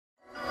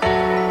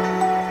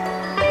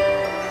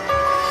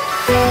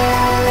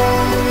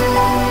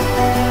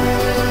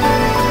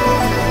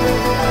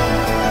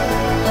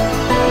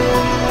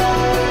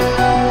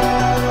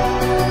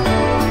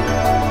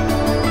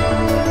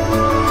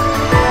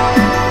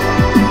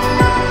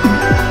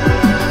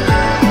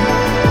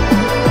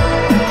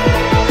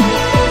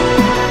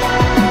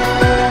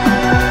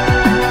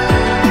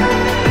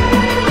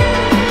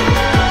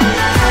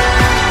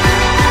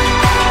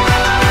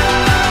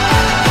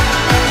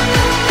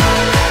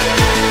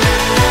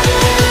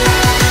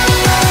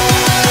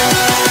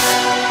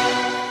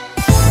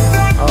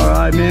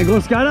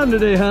going skydiving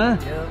today, huh?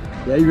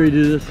 Yeah. Yeah, you ready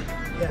to do this?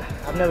 Yeah,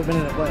 I've never been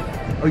in a plane.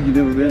 Oh, you've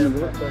never been in a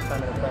plane? First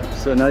time in a plane.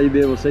 So now you'll be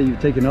able to say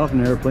you've taken off in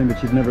an airplane,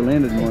 but you've never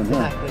landed in one,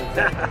 Exactly.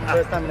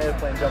 First time in an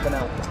airplane, jumping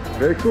out.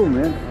 Very cool,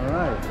 man. All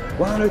right.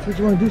 Why on earth would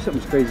you want to do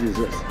something as crazy as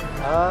this?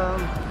 I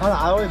don't know,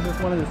 I always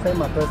just wanted to say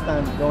my first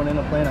time going in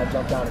a plane, I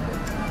jumped out of it.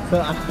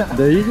 So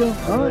there you go.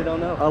 I really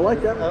don't know. I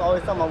like that. I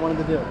always thought I wanted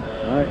to do.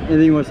 All right.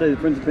 Anything you want to say to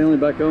friends and family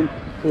back home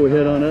before we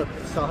head on up?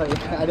 Sorry,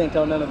 I didn't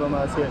tell none of them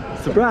I was here.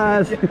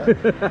 Surprise!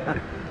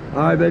 All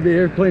right, baby.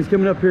 Airplane's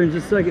coming up here in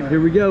just a second. Here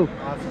we go.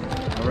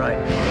 Awesome. All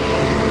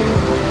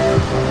right.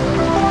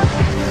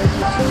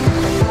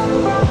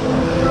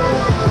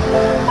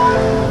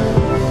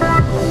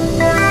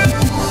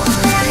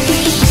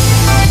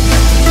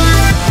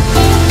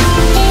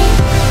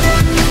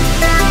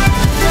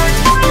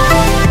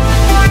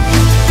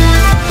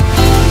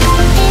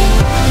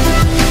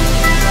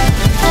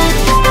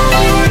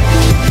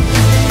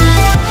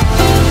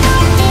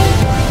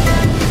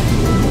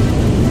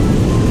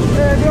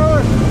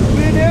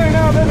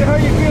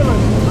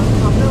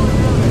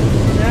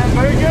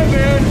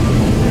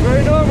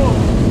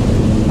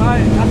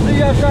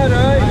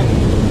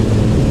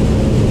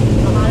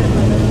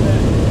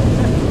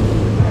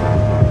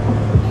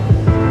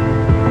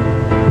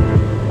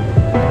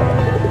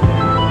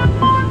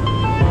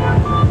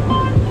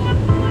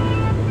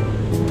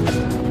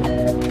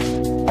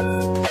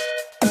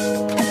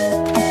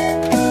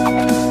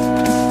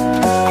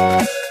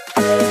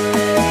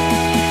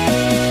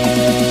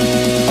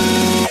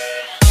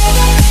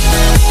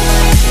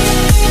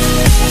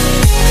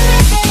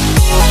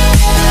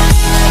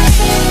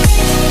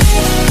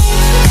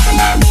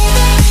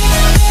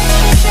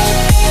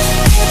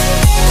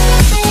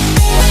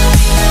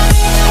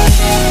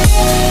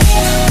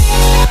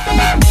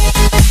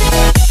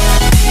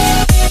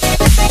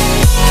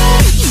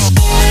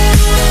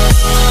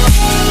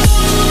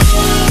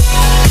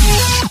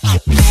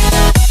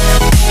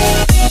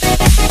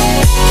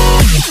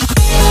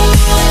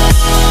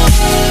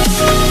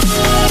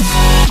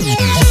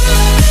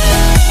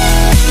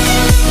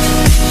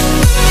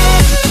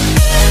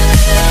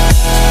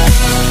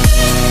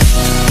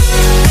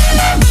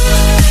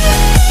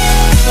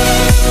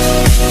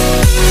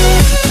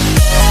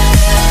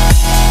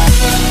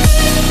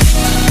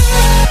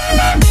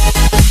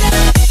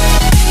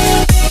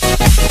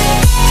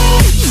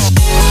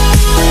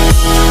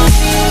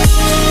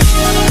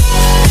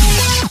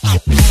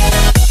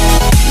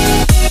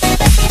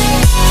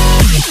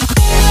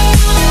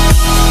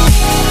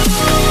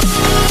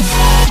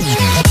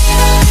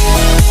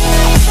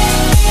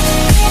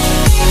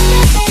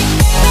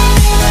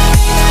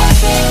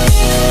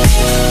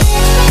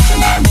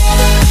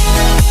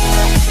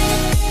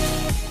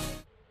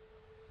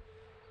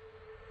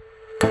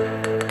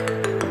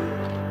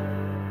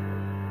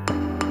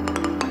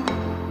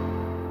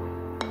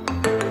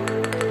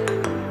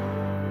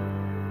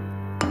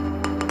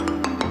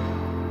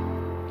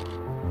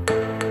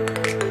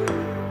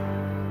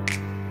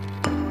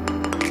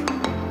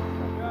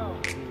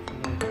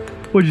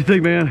 What'd you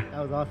think, man?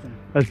 That was awesome.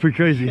 That's pretty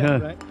crazy, Yeah, huh?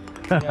 right?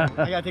 Yeah,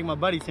 I gotta take my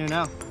buddies here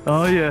now.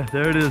 Oh yeah,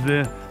 there it is,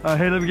 man. All right,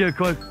 hey, let me get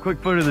a quick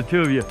photo of the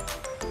two of you.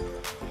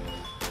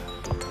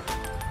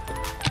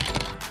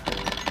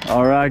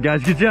 All right,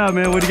 guys, good job,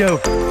 man. Way to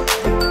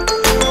go.